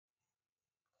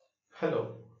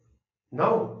Hello.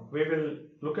 Now we will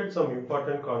look at some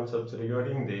important concepts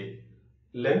regarding the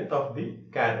length of the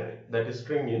char array, that is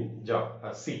string in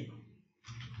Java, C.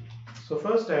 So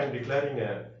first I am declaring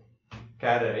a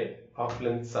char array of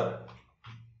length 7.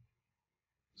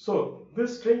 So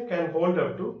this string can hold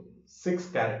up to 6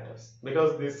 characters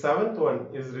because the 7th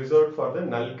one is reserved for the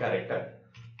null character,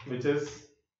 which is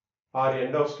our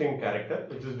end of string character,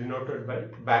 which is denoted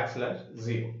by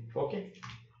 \0. Okay.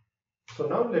 So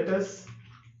now let us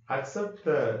accept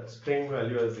the string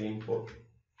value as the input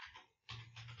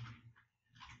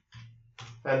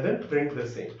and then print the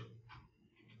same.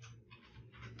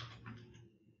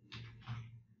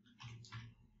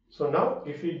 So now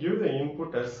if we give the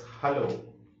input as hello,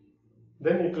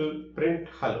 then it will print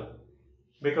hello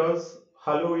because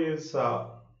hello is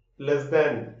less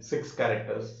than 6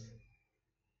 characters.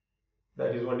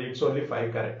 That is it's only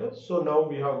 5 characters. So now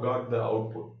we have got the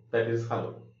output, that is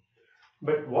hello.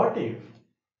 But what if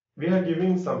we are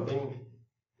giving something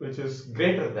which is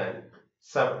greater than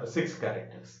 6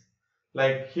 characters?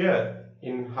 Like here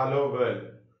in hello world,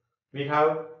 we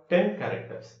have 10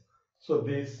 characters. So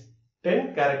these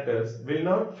 10 characters will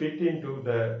not fit into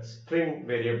the string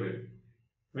variable,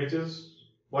 which is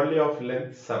only of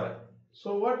length 7.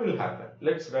 So what will happen?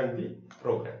 Let's run the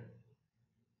program.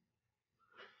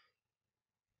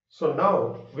 So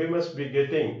now we must be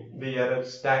getting the error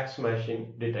stack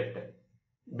smashing detected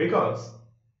because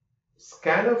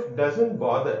scanf doesn't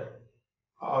bother,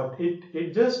 or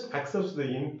it just accepts the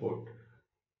input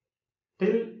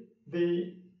till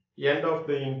the end of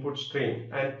the input string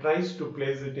and tries to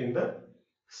place it in the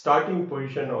starting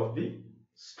position of the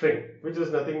string, which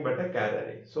is nothing but a char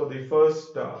array. So the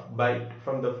first byte,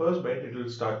 from the first byte it will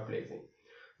start placing.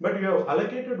 But we have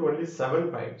allocated only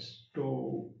 7 bytes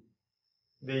to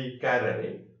the char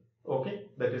array, okay,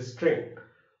 that is string.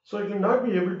 So it will not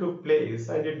be able to place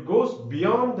and it goes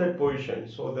beyond that position.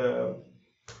 So the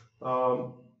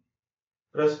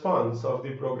response of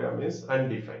the program is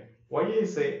undefined. Why I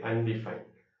say undefined?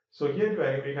 So here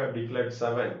we have declared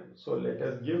 7. So let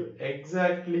us give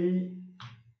exactly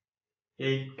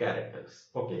 8 characters.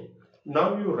 Okay.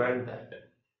 Now you run that.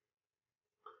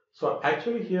 So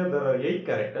actually here there are 8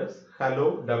 characters.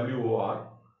 Hello WOR.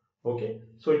 Okay.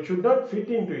 So it should not fit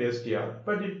into str,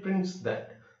 but it prints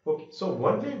that. Okay. So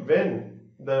only when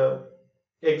during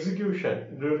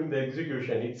the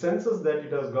execution, it senses that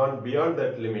it has gone beyond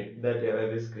that limit, that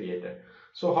error is created.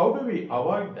 So how do we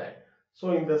avoid that?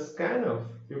 So in the scanf,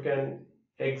 you can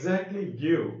exactly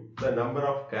give the number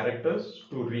of characters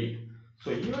to read.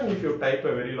 So even if you type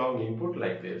a very long input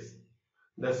like this,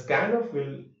 the scanf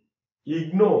will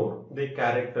ignore the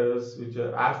characters which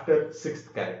are after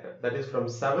 6th character, that is from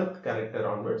 7th character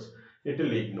onwards, it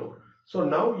will ignore. So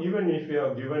now even if you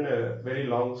have given a very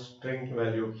long string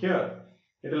value here,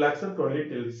 it will accept only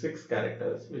till 6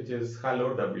 characters, which is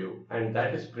hello W, and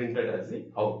that is printed as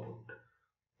the output.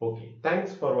 Okay,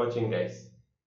 thanks for watching guys.